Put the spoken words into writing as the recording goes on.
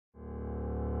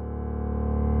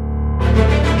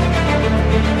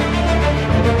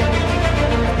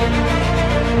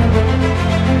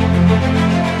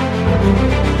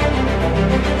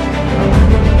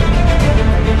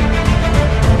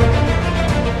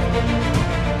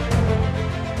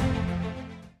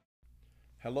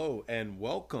Hello and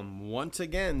welcome once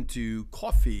again to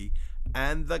Coffee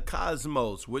and the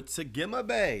Cosmos with Sagima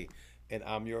Bay. And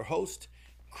I'm your host,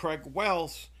 Craig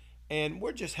Wells, and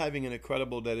we're just having an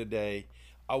incredible day today.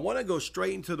 I want to go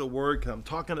straight into the word because I'm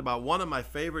talking about one of my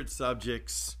favorite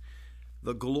subjects,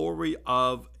 the glory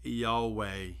of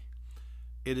Yahweh.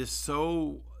 It is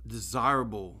so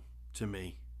desirable to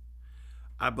me.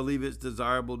 I believe it's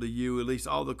desirable to you, at least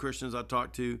all the Christians I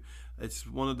talk to. It's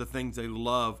one of the things they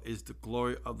love is the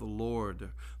glory of the Lord.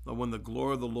 When the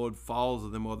glory of the Lord falls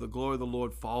on them, or the glory of the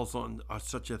Lord falls on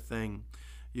such a thing,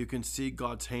 you can see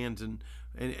God's hands. And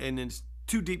it's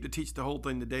too deep to teach the whole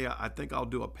thing today. I think I'll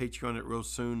do a Patreon it real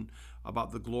soon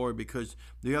about the glory, because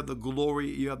you have the glory,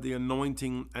 you have the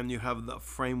anointing, and you have the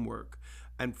framework.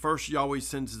 And first, Yahweh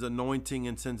sends his anointing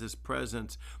and sends his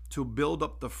presence to build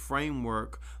up the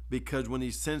framework, because when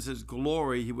he sends his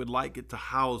glory, he would like it to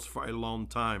house for a long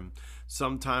time.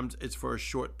 Sometimes it's for a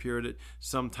short period,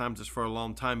 sometimes it's for a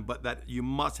long time, but that you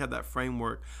must have that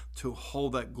framework to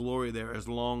hold that glory there as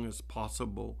long as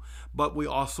possible. But we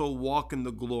also walk in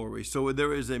the glory, so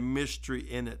there is a mystery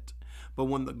in it. But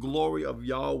when the glory of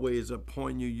Yahweh is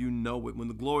upon you, you know it. When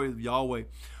the glory of Yahweh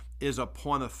is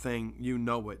upon a thing, you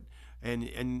know it.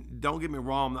 And don't get me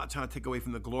wrong, I'm not trying to take away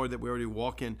from the glory that we already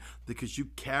walk in, because you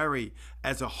carry,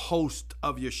 as a host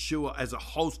of Yeshua, as a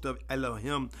host of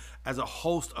Elohim, as a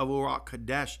host of Ruach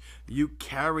Kadesh, you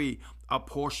carry a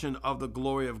portion of the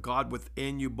glory of God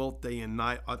within you both day and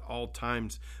night at all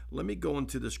times. Let me go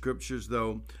into the scriptures,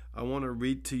 though. I want to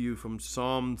read to you from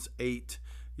Psalms 8.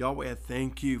 Yahweh, I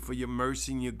thank you for your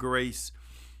mercy and your grace.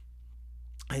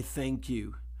 I thank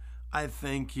you. I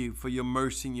thank you for your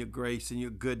mercy and your grace and your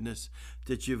goodness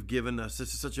that you've given us.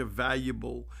 This is such a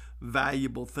valuable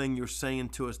thing you're saying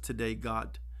to us today,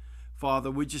 God. Father,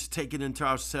 we just take it into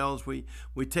ourselves. We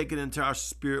take it into our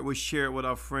spirit. We share it with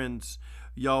our friends.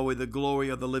 Yahweh, the glory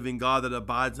of the living God that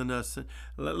abides in us.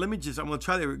 I'm going to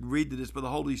try to read this, but the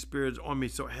Holy Spirit is on me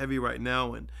so heavy right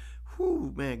now. And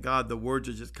whew, man, God, the words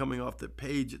are just coming off the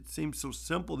page. It seems so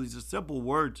simple. These are simple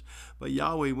words. But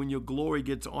Yahweh, when your glory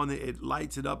gets on it, it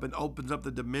lights it up and opens up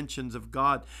the dimensions of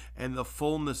God and the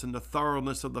fullness and the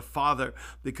thoroughness of the Father,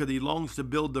 because he longs to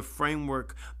build the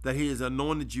framework that he has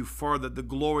anointed you for, that the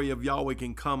glory of Yahweh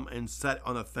can come and set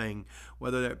on a thing,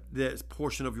 whether that's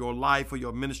portion of your life or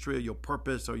your ministry or your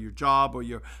purpose or your job or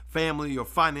your family, your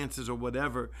finances or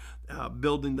whatever.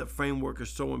 Building the framework is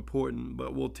so important,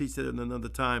 but we'll teach it in another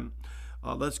time.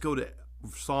 Let's go to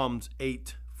Psalms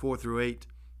 8, 4 through 8.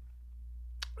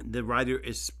 The writer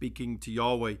is speaking to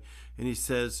Yahweh, and he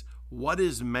says, "What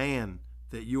is man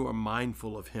that you are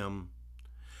mindful of him,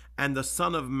 and the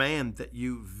son of man that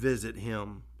you visit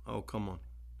him?" Oh, come on.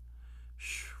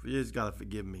 You just got to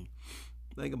forgive me.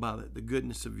 Think about it. The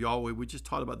goodness of Yahweh. We just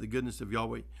taught about the goodness of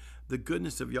Yahweh. The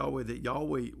goodness of Yahweh, that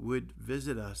Yahweh would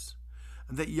visit us.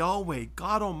 That Yahweh,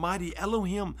 God Almighty,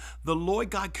 Elohim, the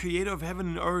Lord God, creator of heaven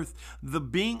and earth, the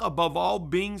being above all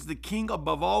beings, the king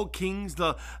above all kings,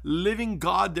 the living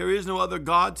God, there is no other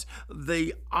gods,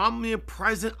 the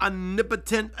omnipresent,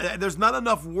 omnipotent, there's not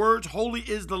enough words. Holy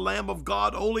is the Lamb of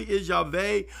God, holy is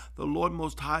Yahweh, the Lord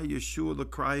Most High, Yeshua the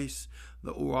Christ,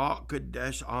 the Ruach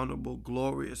Kadesh, honorable,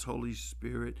 glorious Holy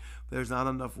Spirit. There's not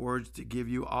enough words to give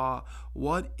you.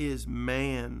 What is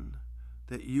man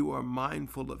that you are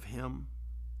mindful of him?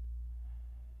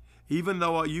 Even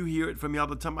though you hear it from me all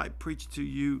the time, I preach to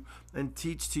you and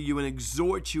teach to you and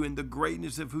exhort you in the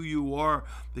greatness of who you are,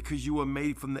 because you were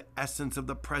made from the essence of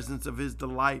the presence of his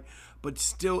delight. But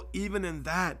still, even in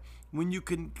that, when you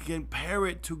can compare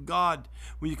it to God,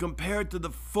 when you compare it to the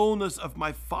fullness of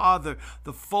my Father,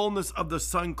 the fullness of the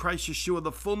Son, Christ Yeshua, the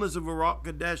fullness of Ruach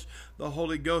Kadesh, the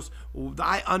Holy Ghost,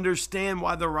 I understand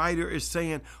why the writer is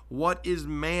saying, "What is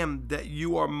man that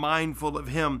you are mindful of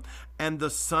him, and the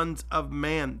sons of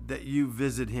man that you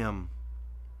visit him?"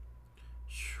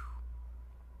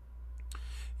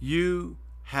 You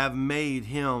have made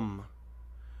him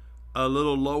a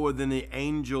little lower than the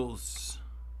angels.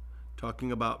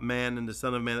 Talking about man and the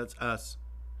Son of Man, that's us.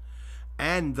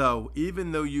 And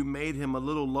even though you made him a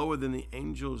little lower than the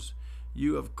angels,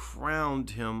 you have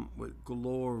crowned him with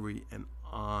glory and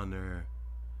honor.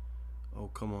 Oh,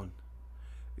 come on.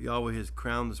 Yahweh has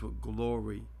crowned us with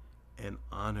glory and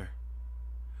honor.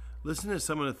 Listen to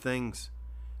some of the things.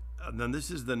 Now,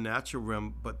 this is the natural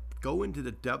realm, but go into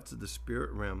the depths of the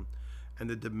spirit realm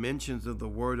and the dimensions of the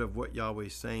word of what Yahweh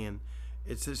is saying.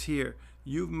 It says here,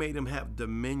 you've made him have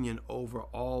dominion over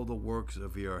all the works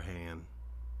of your hand.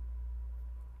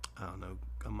 I don't know.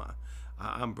 Come on.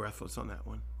 I'm breathless on that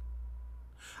one.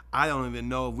 I don't even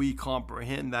know if we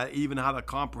comprehend that, even how to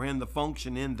comprehend the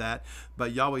function in that.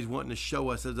 But Yahweh's wanting to show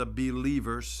us as a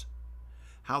believers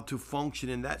how to function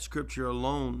in that scripture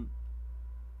alone.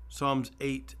 Psalms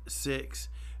 8:6.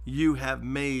 You have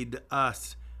made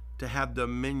us to have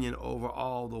dominion over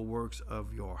all the works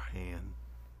of your hand,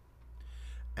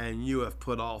 and you have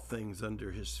put all things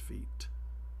under his feet.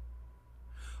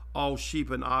 All sheep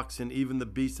and oxen, even the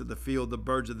beasts of the field, the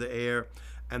birds of the air,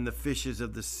 and the fishes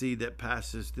of the sea that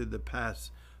passes through the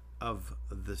paths of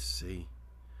the sea.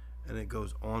 And it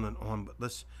goes on and on. But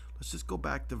let's just go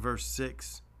back to verse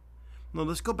 6. No,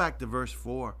 let's go back to verse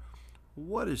 4.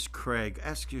 What is Craig?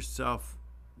 Ask yourself,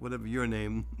 whatever your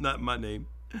name, not my name.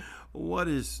 What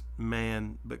is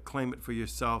man? But claim it for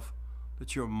yourself,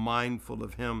 that you're mindful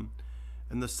of him,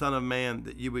 and the Son of Man,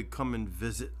 that you would come and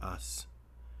visit us,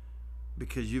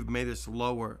 because you've made us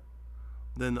lower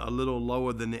than a little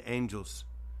lower than the angels.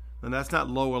 And that's not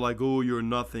lower like, oh, you're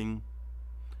nothing.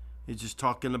 He's just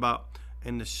talking about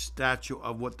in the stature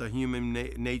of what the human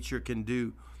nature can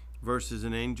do versus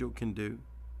an angel can do.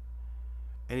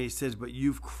 And he says, but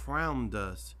you've crowned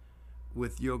us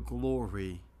with your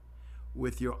glory,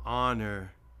 with your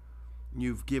honor.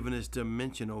 You've given us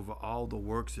dominion over all the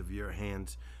works of your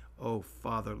hands. Oh,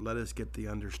 Father, let us get the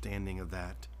understanding of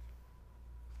that.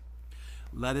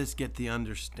 Let us get the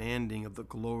understanding of the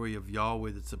glory of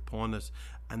Yahweh that's upon us,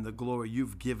 and the glory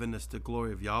you've given us, the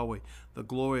glory of Yahweh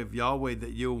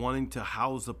that you're wanting to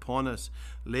house upon us.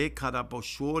 I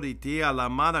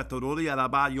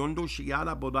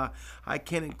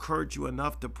can't encourage you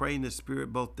enough to pray in the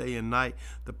Spirit both day and night,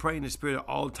 to pray in the Spirit at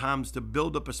all times, to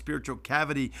build up a spiritual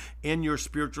cavity in your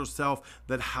spiritual self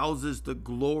that houses the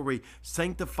glory.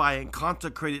 Sanctify and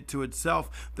consecrate it to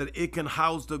itself, that it can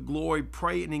house the glory.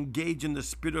 Pray and engage in the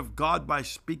Spirit of God by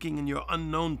speaking in your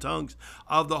unknown tongues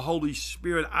of the Holy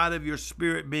Spirit out of your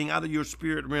spirit being, out of your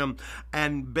spirit realm,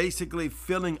 and basically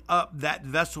filling up that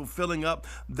vessel, filling up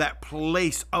that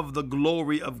place of the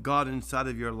glory of God inside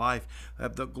of your life,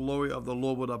 that the glory of the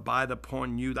Lord would abide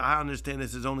upon you. I understand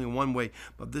this is only one way,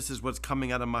 but this is what's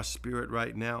coming out of my spirit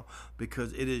right now,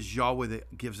 because it is Yahweh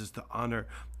that gives us the honor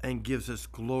and gives us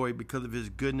glory, because of his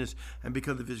goodness and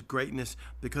because of his greatness,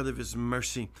 because of his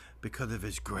mercy, because of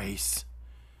his grace.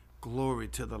 Glory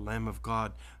to the Lamb of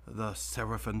God. The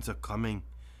seraphims are coming.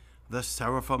 The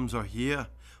seraphims are here.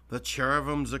 The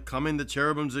cherubims are coming. The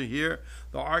cherubims are here.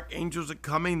 The archangels are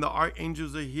coming. The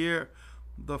archangels are here.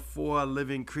 The four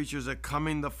living creatures are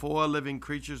coming. The four living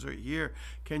creatures are here.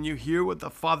 Can you hear what the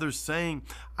Father's saying?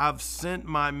 I've sent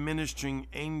my ministering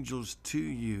angels to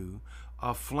you,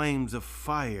 of flames of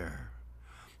fire.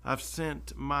 I've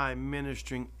sent my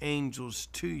ministering angels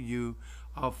to you,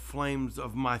 of flames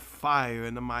of my fire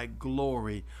and of my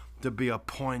glory to be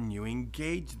upon you.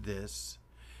 Engage this,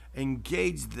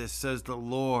 says the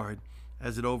Lord,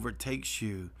 as it overtakes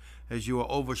you, as you are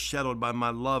overshadowed by my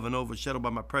love and overshadowed by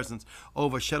my presence,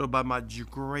 overshadowed by my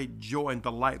great joy and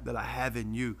delight that I have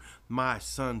in you, my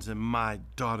sons and my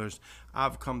daughters.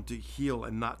 I've come to heal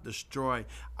and not destroy.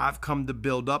 I've come to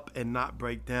build up and not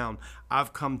break down.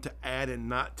 I've come to add and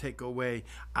not take away.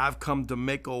 I've come to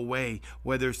make a way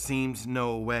where there seems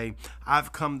no way.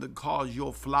 I've come to cause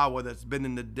your flower that's been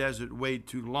in the desert way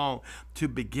too long to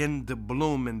begin to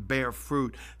bloom and bear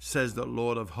fruit, says the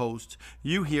Lord of hosts.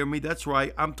 You hear me? That's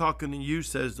right. I'm talking to you,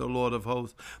 says the Lord of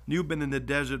hosts. You've been in the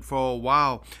desert for a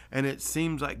while, and it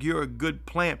seems like you're a good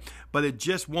plant, but it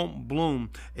just won't bloom.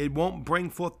 It won't bring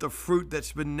forth the fruit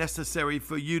that's been necessary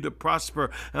for you to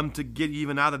prosper and to get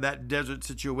even out of that desert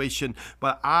situation.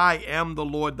 But I am the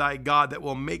Lord thy God that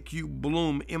will make you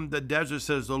bloom in the desert,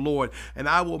 says the Lord, and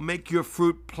I will make your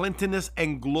fruit plenteous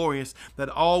and glorious, that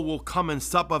all will come and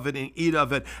sup of it and eat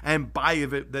of it and buy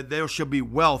of it, that there shall be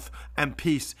wealth and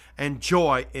peace and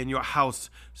joy in your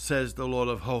house, says the Lord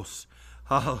of hosts.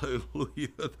 Hallelujah,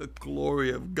 the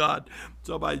glory of God.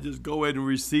 Somebody just go ahead and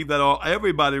receive that. All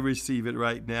everybody receive it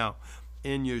right now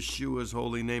in Yeshua's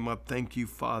holy name. I thank you,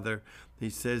 Father. He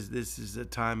says this is the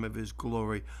time of his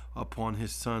glory upon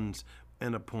his sons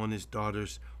and upon his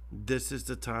daughters. This is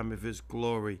the time of his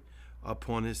glory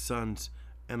upon his sons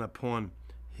and upon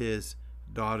his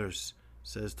daughters,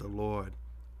 says the Lord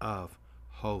of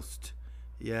hosts.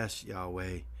 Yes,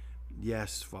 Yahweh.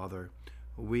 Yes, Father.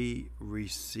 We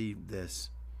receive this.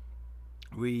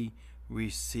 We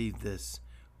receive this.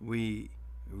 We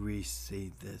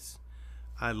receive this.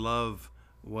 I love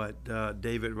what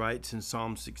David writes in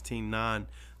Psalm 16:9.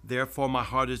 Therefore my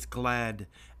heart is glad,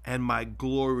 and my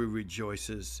glory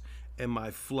rejoices, and my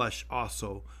flesh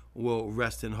also will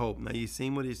rest in hope. Now you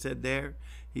seen what he said there?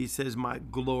 He says, my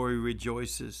glory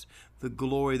rejoices. The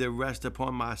glory that rests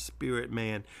upon my spirit,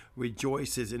 man,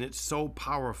 rejoices, and it's so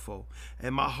powerful.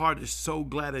 And my heart is so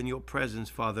glad in your presence,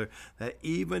 Father, that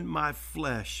even my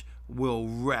flesh will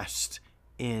rest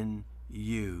in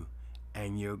you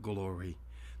and your glory.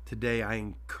 Today, I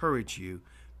encourage you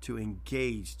to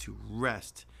engage, to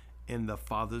rest in the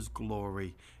Father's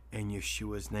glory in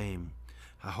Yeshua's name.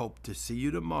 I hope to see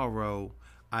you tomorrow.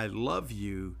 I love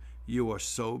you. You are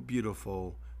so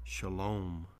beautiful. Shalom.